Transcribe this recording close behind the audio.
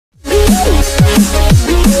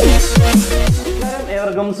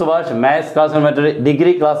എല്ലാവർക്കും സുഭാഷ് മാത്സ് ക്ലാസ്സിൽ മറ്റൊരു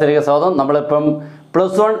ഡിഗ്രി ക്ലാസ്സിലേക്ക് സ്വാഗതം. നമ്മളിപ്പം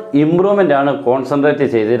 +1 ഇമ്പ്രൂവ്മെൻ്റ് ആണ് കോൺസെൻട്രേറ്റ്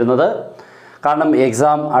ചെയ്തിരുന്നത്. കാരണം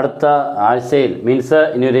എക്സാം അടുത്ത ആഴ്ചയിൽ മീൻസ്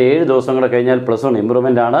ഇനി ഒരു 7 ദിവസം കൂടെ കഴിഞ്ഞാൽ +1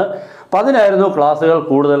 ഇമ്പ്രൂവ്മെൻ്റ് ആണ്. അപ്പോൾ അതിനായിരുന്നു ക്ലാസ്സുകൾ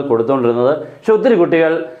കൂടുതൽ കൊടുത്തുകൊണ്ടിരുന്നത്. പക്ഷേ ഒത്തിരി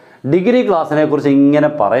കുട്ടികൾ ഡിഗ്രി ക്ലാസ്സിനെ കുറിച്ച്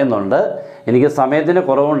ഇങ്ങനെ പറയുന്നുണ്ട്. എനിക്ക് സമയത്തിൻ്റെ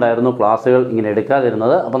കുറവുണ്ടായിരുന്നു ക്ലാസ്സുകൾ ഇങ്ങനെ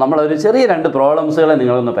എടുക്കാതിരുന്നത്. അപ്പോൾ നമ്മളൊരു ചെറിയ 2 പ്രോബ്ലംസുകളെ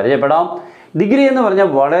നിങ്ങളൊന്ന് പരിചയപ്പെടാം. ഡിഗ്രി എന്ന്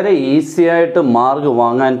പറഞ്ഞാൽ വളരെ ഈസി ആയിട്ട് മാർക്ക്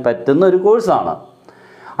വാങ്ങാൻ പറ്റുന്ന ഒരു കോഴ്സാണ്.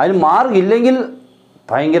 അതിന് മാർക്ക് ഇല്ലെങ്കിൽ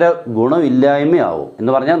ഭയങ്കര ഗുണമില്ലായ്മയാവും.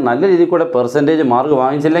 എന്ന് പറഞ്ഞാൽ നല്ല രീതിയിൽ കൂടെ പെർസെൻറ്റേജ് മാർക്ക്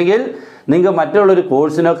വാങ്ങിച്ചില്ലെങ്കിൽ നിങ്ങൾക്ക് മറ്റുള്ളൊരു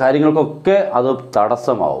കോഴ്സിനോ കാര്യങ്ങൾക്കൊക്കെ അത്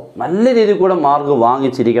തടസ്സമാവും. നല്ല രീതിയിൽ കൂടെ മാർക്ക്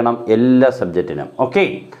വാങ്ങിച്ചിരിക്കണം എല്ലാ സബ്ജക്റ്റിനും. ഓക്കെ,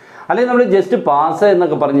 അല്ലെങ്കിൽ നമ്മൾ ജസ്റ്റ് പാസ്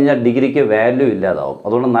എന്നൊക്കെ പറഞ്ഞു കഴിഞ്ഞാൽ ഡിഗ്രിക്ക് വാല്യൂ ഇല്ലാതാവും.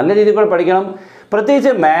 അതുകൊണ്ട് നല്ല രീതിയിൽ കൂടെ പഠിക്കണം.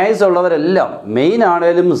 പ്രത്യേകിച്ച് മാത്സ് ഉള്ളവരെല്ലാം മെയിൻ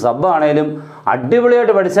ആണേലും സബ് ആണേലും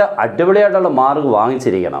അടിപൊളിയായിട്ട് പഠിച്ച അടിപൊളിയായിട്ടുള്ള മാർക്ക്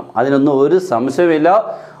വാങ്ങിച്ചിരിക്കണം. അതിനൊന്നും ഒരു സംശയമില്ല,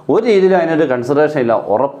 ഒരു രീതിയിലും അതിനൊരു കൺസിഡറേഷൻ ഇല്ല.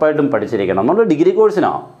 ഉറപ്പായിട്ടും പഠിച്ചിരിക്കണം. നമ്മൾ ഡിഗ്രി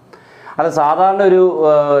കോഴ്സിനാണ്, അല്ല സാധാരണ ഒരു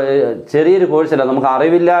ചെറിയൊരു കോഴ്സല്ല, നമുക്ക്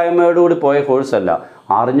അറിവില്ലായ്മയോടുകൂടി പോയ കോഴ്സല്ല,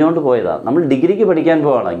 അറിഞ്ഞുകൊണ്ട് പോയതാണ്. നമ്മൾ ഡിഗ്രിക്ക് പഠിക്കാൻ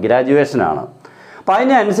പോവാണ്, ഗ്രാജുവേഷനാണ്. അപ്പോൾ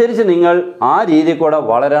അതിനനുസരിച്ച് നിങ്ങൾ ആ രീതിയിൽ കൂടെ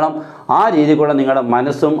വളരണം. ആ രീതിയിൽ കൂടെ നിങ്ങളുടെ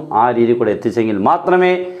മനസ്സും ആ രീതിയിൽ കൂടെ എത്തിച്ചെങ്കിൽ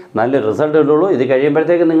മാത്രമേ നല്ല റിസൾട്ട് കിട്ടുള്ളൂ. ഇത്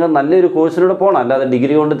കഴിയുമ്പോഴത്തേക്ക് നിങ്ങൾ നല്ലൊരു കോഴ്സിലൂടെ പോകണം, അല്ലാതെ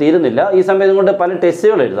ഡിഗ്രി കൊണ്ട് തീരുന്നില്ല. ഈ സമയത്ത് കൊണ്ട് പല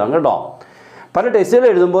ടെസ്റ്റുകൾ എഴുതാം കേട്ടോ. പല ടെസ്റ്റുകൾ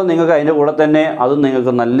എഴുതുമ്പോൾ നിങ്ങൾക്ക് അതിൻ്റെ കൂടെ തന്നെ അതും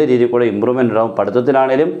നിങ്ങൾക്ക് നല്ല രീതിയിൽ കൂടെ ഇമ്പ്രൂവ്മെൻ്റ് ഉണ്ടാകും.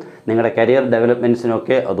 പഠിത്തത്തിലാണേലും നിങ്ങളുടെ കരിയർ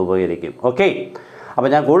ഡെവലപ്മെൻറ്റ്സിനൊക്കെ അത് ഉപകരിക്കും. ഓക്കെ, അപ്പോൾ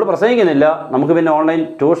ഞാൻ കൂടുതൽ പ്രസംഗിക്കുന്നില്ല. നമുക്ക് പിന്നെ ഓൺലൈൻ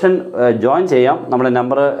ട്യൂഷൻ ജോയിൻ ചെയ്യാം. നമ്മുടെ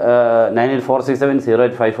നമ്പർ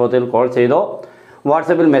 9846708543 കോൾ ചെയ്തോ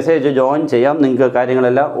വാട്സപ്പിൽ മെസ്സേജ് ജോയിൻ ചെയ്യാം. നിങ്ങൾക്ക്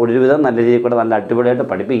കാര്യങ്ങളെല്ലാം ഒരുവിധം നല്ല രീതിയിൽ കൂടെ നല്ല അടിപൊളിയായിട്ട്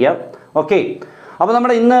പഠിപ്പിക്കാം. ഓക്കെ, അപ്പോൾ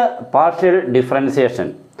നമ്മുടെ ഇന്ന് പാർഷ്യൽ ഡിഫറൻസിയേഷൻ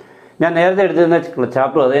ഞാൻ നേരത്തെ എടുത്തിരുന്ന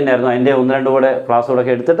ചാപ്റ്റർ അത് തന്നെയായിരുന്നു. അതിൻ്റെ 1-2 കൂടെ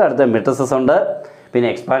ക്ലാസ്സുകളൊക്കെ എടുത്തിട്ട് അടുത്ത മെട്രിസസ് ഉണ്ട്, പിന്നെ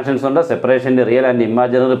എക്സ്പാൻഷൻസ് ഉണ്ട്, സെപ്പറേഷൻ്റെ real and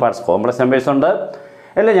imaginary parts, complex numbers ഉണ്ട്.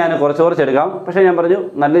 എല്ലാം ഞാൻ കുറച്ച് എടുക്കാം. പക്ഷേ ഞാൻ പറഞ്ഞു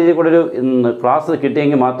നല്ല രീതിയിൽ കൂടെ ഒരു ക്ലാസ്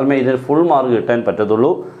കിട്ടിയെങ്കിൽ മാത്രമേ ഇതിന് ഫുൾ മാർക്ക് കിട്ടാൻ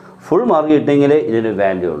പറ്റത്തുള്ളൂ. ഫുൾ മാർക്ക് കിട്ടിയെങ്കിലേ ഇതിന്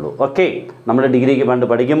വാല്യൂ ഉള്ളൂ. ഓക്കെ, നമ്മൾ ഡിഗ്രിക്ക് പണ്ട്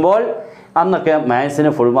പഠിക്കുമ്പോൾ അന്നൊക്കെ മാത്സിന്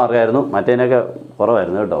ഫുൾ മാർക്കായിരുന്നു, മറ്റേതിനൊക്കെ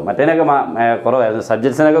കുറവായിരുന്നു കേട്ടോ. മറ്റേതിനൊക്കെ കുറവായിരുന്നു,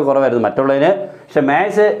 സബ്ജക്ട്സിനൊക്കെ കുറവായിരുന്നു മറ്റുള്ളതിന്. പക്ഷേ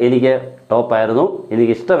മാത്സ് എനിക്ക് ടോപ്പായിരുന്നു,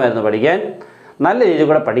 എനിക്കിഷ്ടമായിരുന്നു പഠിക്കാൻ. നല്ല രീതിയിൽ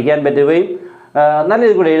കൂടെ പഠിക്കാൻ പറ്റുകയും നല്ല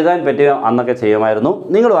രീതിയിൽ കൂടെ എഴുതാൻ പറ്റുകയും അന്നൊക്കെ ചെയ്യുമായിരുന്നു.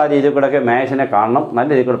 നിങ്ങളും ആ രീതിയിൽ കൂടെയൊക്കെ മാത്സിനെ കാണണം, നല്ല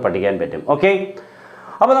രീതിയിൽ കൂടെ പഠിക്കാൻ പറ്റും. ഓക്കെ,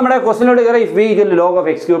 അപ്പോൾ നമ്മുടെ ക്വസ്റ്റിനോട് കയറി if we equal log of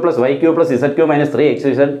x³ + y³ + z³ -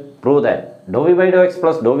 3xz prove that ∂v / ∂x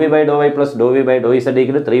 + ∂v / ∂y + ∂v / ∂z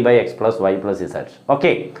 = 3x + y + z.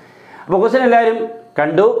 Okay, അപ്പോൾ ക്വസ്റ്റ്യൻ എല്ലാവരും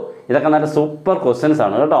കണ്ടു. ഇതൊക്കെ നല്ല സൂപ്പർ ക്വസ്റ്റ്യൻസ്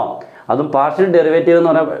ആണ് കേട്ടോ. അതും പാർഷ്യൽ ഡെറിവേറ്റീവ് എന്ന്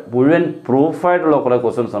പറഞ്ഞാൽ മുഴുവൻ പ്രൂഫായിട്ടുള്ള കുറേ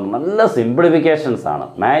ക്വസ്റ്റ്യൻസ് ആണ്. നല്ല സിംപ്ലിഫിക്കേഷൻസ് ആണ്.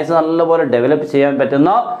 മാത്സ് നല്ലപോലെ ഡെവലപ്പ് ചെയ്യാൻ പറ്റുന്ന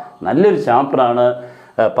നല്ലൊരു ചാപ്റ്ററാണ്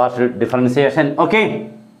പാർഷ്യൽ ഡിഫറൻസിയേഷൻ. ഓക്കെ,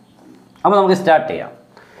 അപ്പോൾ നമുക്ക് സ്റ്റാർട്ട് ചെയ്യാം.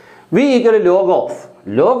 V equal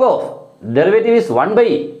log of derivative is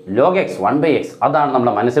 1/log x 1/x. അതാണ്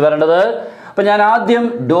നമ്മുടെ മനസ്സിൽ വരേണ്ടത്. അപ്പോൾ ഞാൻ ആദ്യം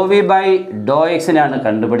 ∂v / ∂x-നെയാണ്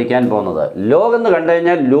കണ്ടുപിടിക്കാൻ പോകുന്നത്. ലോഗ് എന്ന് കണ്ടു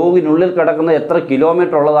കഴിഞ്ഞാൽ ലോഗിനുള്ളിൽ കിടക്കുന്ന എത്ര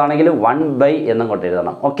കിലോമീറ്റർ ഉള്ളതാണെങ്കിലും 1/, എന്നങ്ങോട്ട്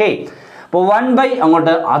എഴുതണം. ഓക്കെ, അപ്പോൾ 1/,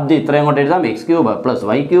 അങ്ങോട്ട് ആദ്യം ഇത്രയും അങ്ങോട്ട് എഴുതാം. x³ +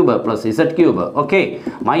 y³ + z³. Okay,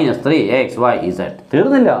 -3xyz.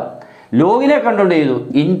 തീർന്നില്ല, ലോഗിനെ കണ്ടുകൊണ്ട് ചെയ്തു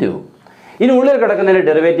ഇൻറ്റു ഇനി ഉള്ളിൽ കിടക്കുന്നതിൻ്റെ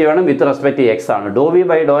ഡെറിവേറ്റീവ് ആണ് വിത്ത് റെസ്പെക്ട് എക്സ് ആണ്. ∂v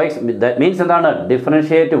 / ∂x മീൻസ് എന്താണ്?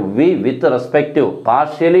 Differentiate v with respect to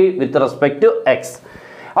partially with respect to X.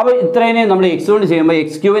 അപ്പോൾ ഇത്രേനെ നമ്മൾ x കൊണ്ട് ചെയ്യുമ്പോൾ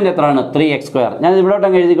x³ എത്രയാണ്? 3x². ഞാൻ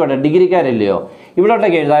ഇവിടോട്ടങ്ങ് എഴുതിക്കോട്ടെ, ഡിഗ്രിക്കാരല്ലയോ.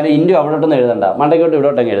 ഇവിടോട്ടൊക്കെ എഴുതാൻ ഇൻറ്റു അവിടോട്ടൊന്നും എഴുതണ്ട, മണ്ടയ്ക്കോട്ട്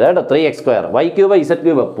ഇവിടോട്ടങ്ങ് എഴുതാം കേട്ടോ. 3x². y³ z³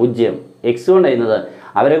 0. x കൊണ്ട് ചെയ്യുന്നത്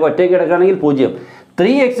അവരൊക്കെ ഒറ്റയ്ക്ക് കിടക്കുകയാണെങ്കിൽ 0.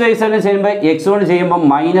 3xyz ചെയ്യുമ്പോൾ x കൊണ്ട് ചെയ്യുമ്പോൾ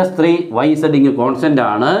 -3yz ഇങ്ങ് കോൺസ്റ്റൻ്റ്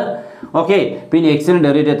ആണ്. ഓക്കെ, പിന്നെ എക്സിന്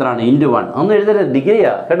ഡെറിവേറ്റീവ് എത്രയാണ്? *1. ഒന്നും എഴുതരുത്,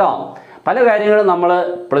 ഡിഗ്രിയാ കേട്ടോ. പല കാര്യങ്ങളും നമ്മൾ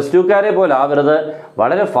 +2-കാരെ പോലെ ആവരുത്.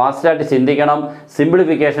 വളരെ ഫാസ്റ്റായിട്ട് ചിന്തിക്കണം,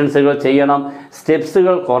 സിംപ്ലിഫിക്കേഷൻസുകൾ ചെയ്യണം,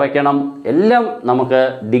 സ്റ്റെപ്സുകൾ കുറയ്ക്കണം. എല്ലാം നമുക്ക്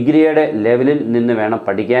ഡിഗ്രിയുടെ ലെവലിൽ നിന്ന് വേണം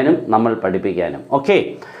പഠിക്കാനും നമ്മൾ പഠിപ്പിക്കാനും. ഓക്കെ,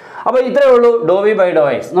 അപ്പോൾ ഇത്രയേ ഉള്ളൂ ∂v /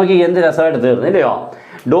 ∂x. നോക്കി എന്ത് രസമായിട്ട് തീർന്നില്ലയോ.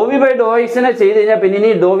 ∂v / ∂x-നെ ചെയ്ത് കഴിഞ്ഞാൽ പിന്നെ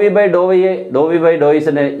ഇനി ∂v / ∂y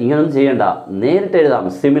ഇങ്ങനൊന്നും ചെയ്യണ്ട, നേരിട്ട് എഴുതാം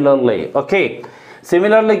സിമിലർലി. ഓക്കെ,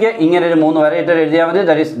 സിമിലർലിക്ക് ഇങ്ങനെ ഒരു 3 വരയിട്ട് എഴുതിയാൽ മതി.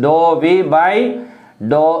 ദാറ്റ് ഈസ് ∂v /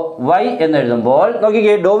 ∂y എന്ന് എഴുതുമ്പോൾ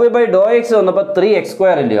നോക്കിക്കേ, ∂v / ∂x വന്നപ്പോൾ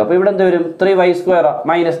 3x² ഇല്ലയോ. അപ്പോൾ ഇവിടെ എന്ത് വരും? 3y²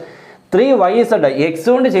 -3yz. എക്സ്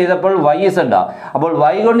കൊണ്ട് ചെയ്തപ്പോൾ yz, അപ്പോൾ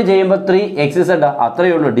y കൊണ്ട് ചെയ്യുമ്പോൾ 3xz.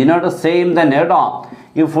 അത്രയേ ഉള്ളൂ. ഡിനോട്ട് സെയിം തന്നെ കേട്ടോ.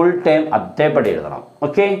 ഈ ഫുൾ ടൈം അതേപടി എഴുതണം.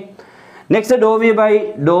 ഓക്കെ, നെക്സ്റ്റ് ∂v /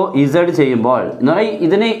 ∂z ചെയ്യുമ്പോൾ എന്ന് പറഞ്ഞാൽ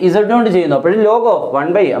ഇതിനെ z കൊണ്ട് ചെയ്യുന്നു. അപ്പോഴും log of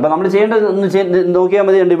 1/. അപ്പോൾ നമ്മൾ ചെയ്യേണ്ടത് നോക്കിയാൽ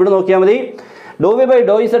മതി, ഇവിടെ നോക്കിയാൽ മതി. ∂v /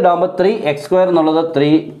 ∂z ആകുമ്പോൾ 3x² എന്നുള്ളത്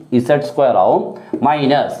 3z² ആവും.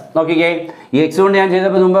 മൈനസ് നോക്കിക്കേ, ഈ എക്സ് കൊണ്ട് ഞാൻ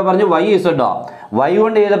ചെയ്തപ്പോൾ മുമ്പേ പറഞ്ഞു yz. y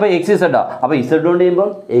കൊണ്ട് ചെയ്തപ്പോൾ എക്സ് ഇസഡ് അപ്പോൾ ഇസഡ് കൊണ്ട് ചെയ്യുമ്പോൾ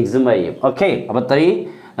എക്സും വൈയും. ഓക്കെ, അപ്പോൾ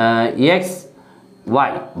 3x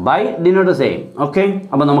y by denote same. Okay,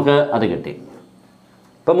 അപ്പോൾ നമുക്ക് അത് കിട്ടി.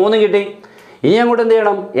 ഇപ്പോൾ 3 കിട്ടി. ഇനി അങ്ങോട്ട് എന്ത്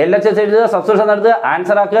ചെയ്യണം? LHS എഴുതുക, സബ്സ്റ്റിറ്റ്യൂഷൻ നടത്തുക,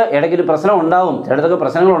 ആൻസർ ആക്കുക. ഇടയ്ക്കൊരു പ്രശ്നം ഉണ്ടാവും, ചിലടത്തൊക്കെ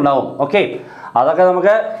പ്രശ്നങ്ങളുണ്ടാവും. ഓക്കെ, അതൊക്കെ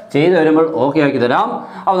നമുക്ക് ചെയ്ത് വരുമ്പോൾ ഓക്കെ ആക്കി തരാം.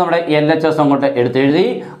 അപ്പോൾ നമ്മുടെ LHS അങ്ങോട്ട് എഴുതി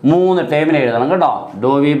 3 ടേമിനെ എഴുതണം കേട്ടോ.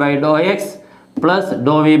 ഡോ V by Dr X plus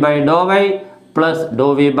Dr V by Dr Y plus Dr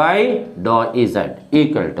V by Dr Z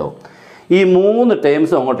equal to ഈ 3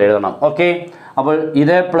 ടേംസും അങ്ങോട്ട് എഴുതണം. ഓക്കെ, അപ്പോൾ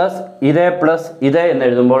ഇതേ പ്ലസ് എന്ന്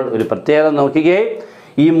എഴുതുമ്പോൾ ഒരു പ്രത്യേകത നോക്കിക്കേ,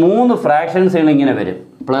 ഈ 3 ഫ്രാക്ഷൻസുകൾ ഇങ്ങനെ വരും,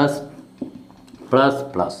 പ്ലസ് പ്ലസ്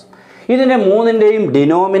പ്ലസ്. ഇതിൻ്റെ 3ൻ്റെയും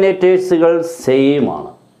ഡിനോമിനേറ്റേഴ്സുകൾ സെയിം ആണ്.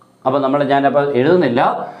 അപ്പോൾ ഞാനപ്പോൾ എഴുതുന്നില്ല,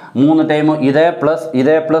 3 ടൈമും ഇതേ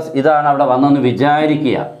പ്ലസ് ഇതാണ് അവിടെ വന്നെന്ന്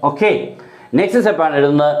വിചാരിക്കുക. ഓക്കെ, നെക്സ്റ്റ് സ്റ്റെപ്പാണ്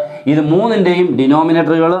എഴുതുന്നത്. ഇത് 3ൻ്റെയും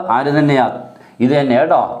ഡിനോമിനേറ്ററുകൾ ആര് തന്നെയാണ്? ഇത് തന്നെ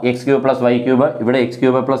കേട്ടോ, X cube plus Y cube, ഇവിടെ X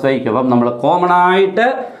cube plus Y cube. അപ്പം നമ്മൾ കോമൺ ആയിട്ട്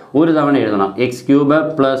ഒരു തവണ എഴുതണം, X cube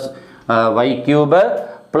plus Y cube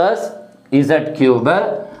plus Z cube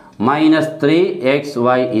minus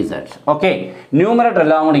 3xyz. Okay, numerator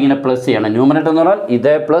എല്ലാം കൂടി ഇങ്ങനെ പ്ലസ് ചെയ്യണം. ന്യൂമറേറ്റർ എന്ന് പറഞ്ഞാൽ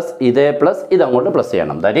ഇതേ പ്ലസ് ഇതങ്ങോട്ട് പ്ലസ്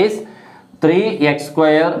ചെയ്യണം. That is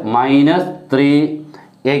 3x² minus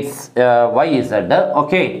 3xyz.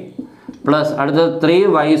 Okay, plus അടുത്തത്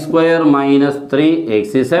 3y² minus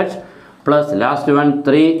 3xz plus last one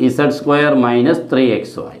 3z² minus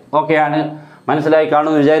 3xy. Okay ആണ്, മനസ്സിലായി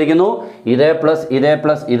കാണുമെന്ന് വിചാരിക്കുന്നു. ഇതേ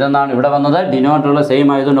പ്ലസ് ഇതെന്നാണ് ഇവിടെ വന്നത്. ഡിനോമിനേറ്ററുള്ള സെയിം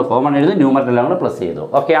ആയതുകൊണ്ട് കോമൺ എഴുതി, ന്യൂമറേറ്റർ എല്ലാം കൂടെ പ്ലസ് ചെയ്തു.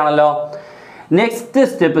 ഓക്കെ ആണല്ലോ. നെക്സ്റ്റ്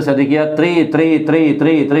സ്റ്റെപ്പ് ശ്രദ്ധിക്കുക,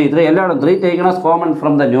 3 എല്ലാവരും 3 taken as common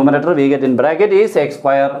from the numerator. We get in bracket is x²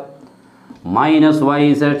 minus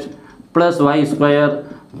yz plus y²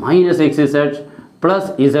 minus xz plus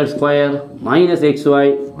z² minus xy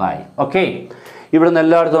by. Okay, ഇവിടുന്ന്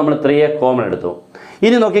എല്ലായിടത്തും നമ്മൾ 3 കോമൺ എടുത്തു.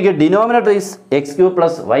 ഇനി നോക്കിക്കേ, denominator is X Q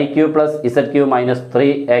plus Y Q plus Z Q minus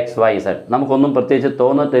 3xyz. നമുക്കൊന്നും പ്രത്യേകിച്ച്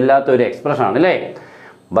തോന്നിട്ടില്ലാത്ത ഒരു expression ആണ് അല്ലേ?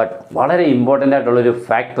 ബട്ട് വളരെ ഇമ്പോർട്ടൻ്റ് ആയിട്ടുള്ളൊരു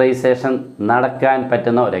ഫാക്ടറൈസേഷൻ നടക്കാൻ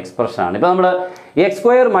പറ്റുന്ന ഒരു എക്സ്പ്രഷനാണ്. ഇപ്പോൾ നമ്മൾ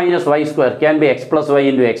x² minus y² can be x plus Y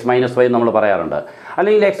into X minus Y നമ്മൾ പറയാറുണ്ട്.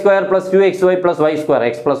 അല്ലെങ്കിൽ x² plus 2xy plus y²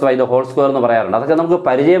 X plus why the whole square എന്ന് പറയാറുണ്ട്. അതൊക്കെ നമുക്ക്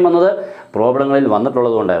പരിചയം വന്നത് പ്രോബ്ലങ്ങളിൽ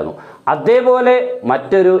വന്നിട്ടുള്ളത് കൊണ്ടായിരുന്നു. അതേപോലെ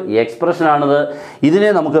മറ്റൊരു എക്സ്പ്രഷനാണിത്. ഇതിനെ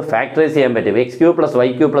നമുക്ക് ഫാക്ടറൈസ് ചെയ്യാൻ പറ്റും. X Q plus Y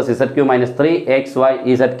Q plus Z Q minus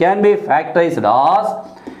 3xyz can be factorised as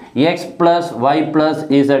x plus y plus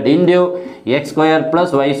z into x² plus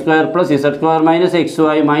y² plus z² minus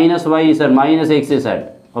xy minus yz minus xz.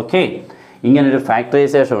 Okay, ഇങ്ങനൊരു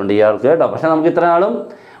factorisation ഉണ്ട് ഇയാൾക്ക് കേട്ടോ. പക്ഷേ നമുക്ക് ഇത്ര നാളും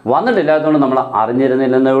വന്നിട്ടില്ലാത്തതുകൊണ്ട് നമ്മൾ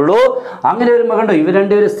അറിഞ്ഞിരുന്നില്ലെന്നേ ഉള്ളൂ. അങ്ങനെ വരുമ്പോൾ കണ്ടോ, ഇവർ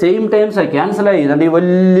രണ്ടുപേരും സെയിം ടൈംസ് ക്യാൻസലായി. ഇതുകൊണ്ട് ഈ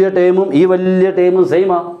വലിയ ടൈമും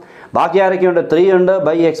സെയിമാണ്. ബാക്കി ആരൊക്കെയുണ്ട്? 3 ഉണ്ട്,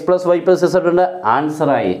 by X plus Y plus z ഉണ്ട്.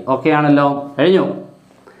 ആൻസറായി. ഓക്കെ ആണല്ലോ, കഴിഞ്ഞു.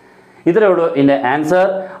 ഇത്രയേ ഉള്ളൂ ഇതിൻ്റെ ആൻസർ.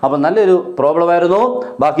 അപ്പോൾ നല്ലൊരു പ്രോബ്ലം ആയിരുന്നു.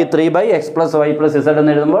 ബാക്കി 3/x plus Y plus z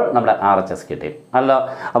എന്ന് എഴുതുമ്പോൾ നമ്മുടെ RHS കിട്ടി അല്ല.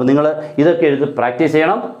 അപ്പോൾ നിങ്ങൾ ഇതൊക്കെ എഴുതി പ്രാക്ടീസ്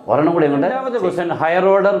ചെയ്യണം. ഒരെണ്ണം കൂടി ഉണ്ട്. രണ്ടാമത്തെ question higher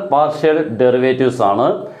order partial derivatives ആണ്.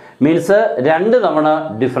 മീൻസ് 2 തവണ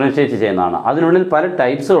ഡിഫറൻഷ്യേറ്റ് ചെയ്യുന്നതാണ്. അതിനുള്ളിൽ പല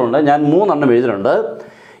ടൈപ്സുകളുണ്ട്. ഞാൻ 3 എണ്ണം എഴുതിയിട്ടുണ്ട്.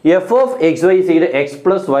 f of xy is equal to x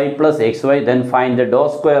plus y plus xy, then find the dou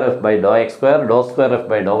square f by dou x square, dou square f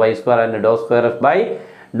by dou y square and dou square f by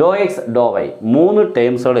Dr X Dr Y 3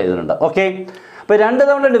 ടേംസുകൾ എഴുതുന്നുണ്ട്. Okay, അപ്പോൾ 2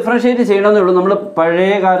 തവണ differentiate ചെയ്യണമെന്നേ ഉള്ളൂ. നമ്മൾ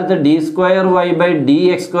പഴയ കാലത്ത്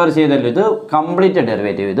d²y/dx² ചെയ്തല്ലോ. ഇത് complete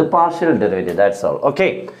derivative, ഇത് partial derivative. That's all. Okay,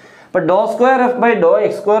 അപ്പോൾ ഡോ square F by Dr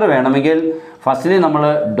x² വേണമെങ്കിൽ ഫസ്റ്റ്ലി നമ്മൾ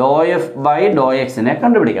ഡോ എഫ് ബൈ ഡോ എക്സിനെ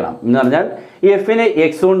കണ്ടുപിടിക്കണം. എന്ന് പറഞ്ഞാൽ ഈ എഫിനെ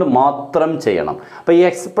എക്സ് കൊണ്ട് മാത്രം ചെയ്യണം. അപ്പോൾ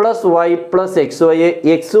X plus Y plus X വൈയെ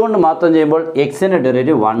X കൊണ്ട് മാത്രം ചെയ്യുമ്പോൾ എക്സിൻ്റെ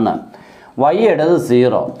ഡെറിവേറ്റീവ് 1, വൈ ഇടത്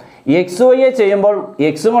 0. എക്സ് വൈയെ ചെയ്യുമ്പോൾ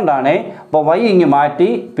എക്സ് കൊണ്ടാണ്. അപ്പോൾ വൈ ഇങ്ങ് മാറ്റി,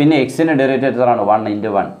 പിന്നെ എക്സിൻ്റെ ഡെറിവേറ്റീവ് എത്രയാണ്? 1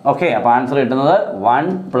 × 1. ഓക്കെ, അപ്പോൾ ആൻസർ കിട്ടുന്നത് 1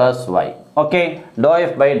 + y. Okay, doh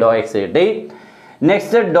f by Dr X കിട്ടി.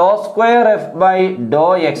 Next Dr square F by Dr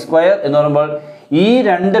x² എന്ന് പറയുമ്പോൾ ഈ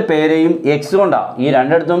 2 പേരെയും എക്സ് കൊണ്ടാണ്. ഈ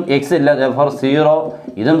രണ്ടിടത്തും എക്സ് ഇല്ല, therefore 0,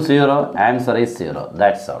 ഇതും 0, answer is 0.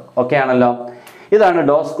 That's all. Okay ആണല്ലോ. ഇതാണ്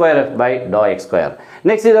ഡോ square F by Dr x².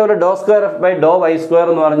 Next ഇതേപോലെ ഡോ square F by Dr y²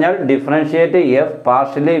 എന്ന് പറഞ്ഞാൽ differentiate F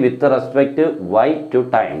partially with respect y 2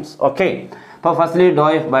 times. Okay, അപ്പോൾ firstly doh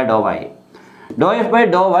f by Dr Y. Doh f by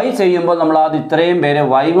Dr Y ചെയ്യുമ്പോൾ നമ്മൾ അത് ഇത്രയും പേര്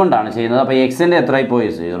y കൊണ്ടാണ് ചെയ്യുന്നത്. അപ്പോൾ എക്സിൻ്റെ എത്രയായി പോയി?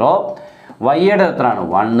 0. വൈയുടെ എത്രയാണ്?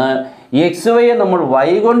 1. എക്സ് വൈയെ നമ്മൾ y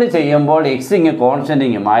കൊണ്ട് ചെയ്യുമ്പോൾ എക്സ് ഇങ്ങ് കോൺസ്റ്റൻ്റ്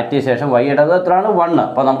ഇങ്ങ് മാറ്റിയ ശേഷം വൈയുടെ എത്രയാണ്? 1.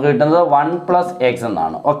 അപ്പോൾ നമുക്ക് കിട്ടുന്നത് 1 + x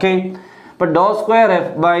എന്നാണ്. ഓക്കെ, അപ്പോൾ ഡോ square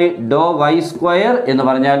F by Dr y² എന്ന്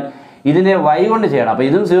പറഞ്ഞാൽ ഇതിനെ y കൊണ്ട് ചെയ്യണം. അപ്പോൾ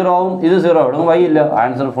ഇതും 0 ആവും, ഇത് 0 ആവും, y ഇല്ല.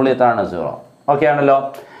 ആൻസർ ഫുള്ളി എത്രയാണ്? 0. ഓക്കെ ആണല്ലോ.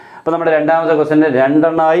 അപ്പോൾ നമ്മുടെ രണ്ടാമത്തെ question 2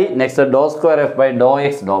 എണ്ണമായി. Next Dr square F by Dr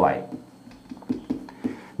X Dr Y.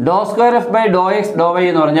 Dr square F by Dr X Dr Y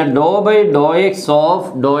എന്ന് പറഞ്ഞാൽ ഡോ by Dr X of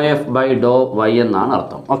doh f by Dr Y എന്നാണ്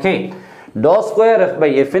അർത്ഥം. Okay, Dr square F by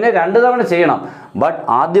എഫിനെ 2 തവണ ചെയ്യണം, but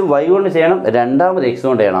ആദ്യം Y കൊണ്ട് ചെയ്യണം, രണ്ടാമത് എക്സ്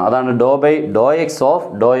കൊണ്ട് ചെയ്യണം. അതാണ് ഡോ by Dr X of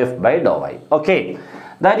doh f by Dr Y. Okay,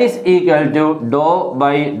 that is equal to Dr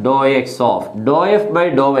by Dr X of doh f by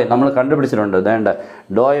Dr Y. നമ്മൾ കണ്ടുപിടിച്ചിട്ടുണ്ട്, വേണ്ട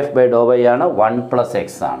doh f by Dr Y ആണ് 1 +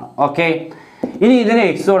 x ആണ്. Okay, ഇനി ഇതിനെ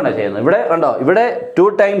X കൊണ്ടാണ് ചെയ്യുന്നത്. ഇവിടെ കണ്ടോ, ഇവിടെ 2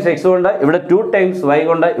 ടൈംസ് എക്സ് കൊണ്ട്, ഇവിടെ 2 ടൈംസ് വൈ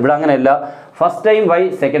കൊണ്ട്, ഇവിടെ അങ്ങനെയല്ല, first time Y,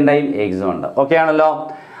 second time X കൊണ്ട്. ഓക്കെ ആണല്ലോ.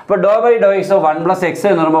 അപ്പോൾ ഡോ by Dr X of 1 + x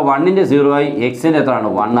എന്ന് പറയുമ്പോൾ 1 × 0 ആയി, എക്സിൻ്റെ എത്രയാണ്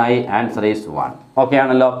 1 ആയി, ആൻസർ ഈസ് 1. ഓക്കെ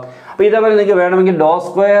ആണല്ലോ. അപ്പോൾ ഇതേപോലെ നിങ്ങൾക്ക് വേണമെങ്കിൽ ഡോ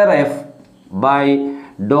square F by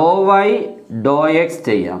Dr Y Dr X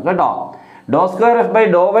ചെയ്യാം കേട്ടോ. ഡോ square F by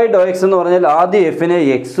Dr Y Dr X എന്ന് പറഞ്ഞാൽ ആദ്യം എഫിനെ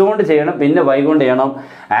എക്സ് കൊണ്ട് ചെയ്യണം, പിന്നെ വൈ കൊണ്ട് ചെയ്യണം.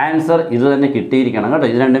 ആൻസർ ഇത് തന്നെ കിട്ടിയിരിക്കണം കേട്ടോ,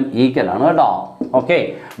 ഇത് രണ്ടും ഈക്വൽ ആണ് കേട്ടോ. Okay,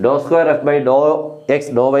 Dr square F by Dr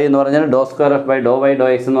X Dr Y എന്ന് പറഞ്ഞാൽ ഡോ square F by Dr Y Dr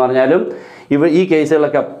X എന്ന് പറഞ്ഞാലും ഈ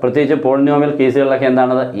കേസുകളിലൊക്കെ, പ്രത്യേകിച്ച് പോളിനോമിയൽ കേസുകളിലൊക്കെ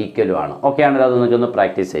എന്താണത്, ഈക്വലും ആണ്. ഓക്കെ ആണെങ്കിൽ അത് നിങ്ങൾക്കൊന്ന്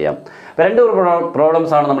പ്രാക്ടീസ് ചെയ്യാം. അപ്പോൾ 2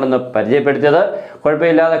 പ്രോബ്ലംസാണ് നമ്മളിന്ന് പരിചയപ്പെടുത്തിയത്.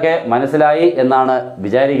 കുഴപ്പമില്ലാതൊക്കെ മനസ്സിലായി എന്നാണ്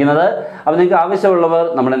വിചാരിക്കുന്നത്. അപ്പോൾ നിങ്ങൾക്ക് ആവശ്യമുള്ളവർ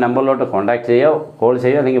നമ്മുടെ നമ്പറിലോട്ട് കോൺടാക്ട് ചെയ്യുക, കോൾ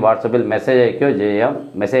ചെയ്യുക, അല്ലെങ്കിൽ വാട്സപ്പിൽ മെസ്സേജ് അയക്കുകയോ ചെയ്യാം.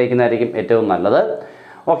 മെസ്സേജ് അയക്കുന്നതായിരിക്കും ഏറ്റവും നല്ലത്.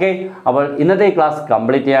 ഓക്കെ, അപ്പോൾ ഇന്നത്തെ ഈ ക്ലാസ്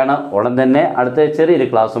കംപ്ലീറ്റ് ചെയ്യാണ്. ഉടൻ തന്നെ അടുത്ത ചെറിയൊരു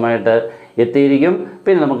ക്ലാസ്സുമായിട്ട് എത്തിയിരിക്കും.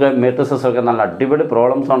 പിന്നെ നമുക്ക് മെട്രിക്സസ് ഒക്കെ നല്ല അടിപൊളി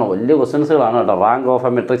പ്രോബ്ലംസാണ്, വലിയ ക്വസ്റ്റ്യൻസുകളാണ് കേട്ടോ. റാങ്ക് ഓഫ്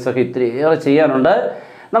എ മെട്രിക്സ് ഒക്കെ ഇത്രയേറെ ചെയ്യാനുണ്ട്.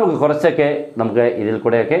 നമുക്ക് കുറച്ചൊക്കെ നമുക്ക് ഇതിൽ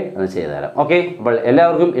കൂടെയൊക്കെ ഒന്ന് ചെയ്തു തരാം. ഓക്കെ, അപ്പോൾ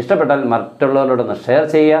എല്ലാവർക്കും ഇഷ്ടപ്പെട്ടാൽ മറ്റുള്ളവരോടൊന്ന് ഷെയർ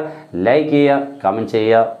ചെയ്യുക, ലൈക്ക് ചെയ്യുക, കമൻറ്റ്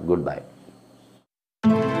ചെയ്യുക. Good bye.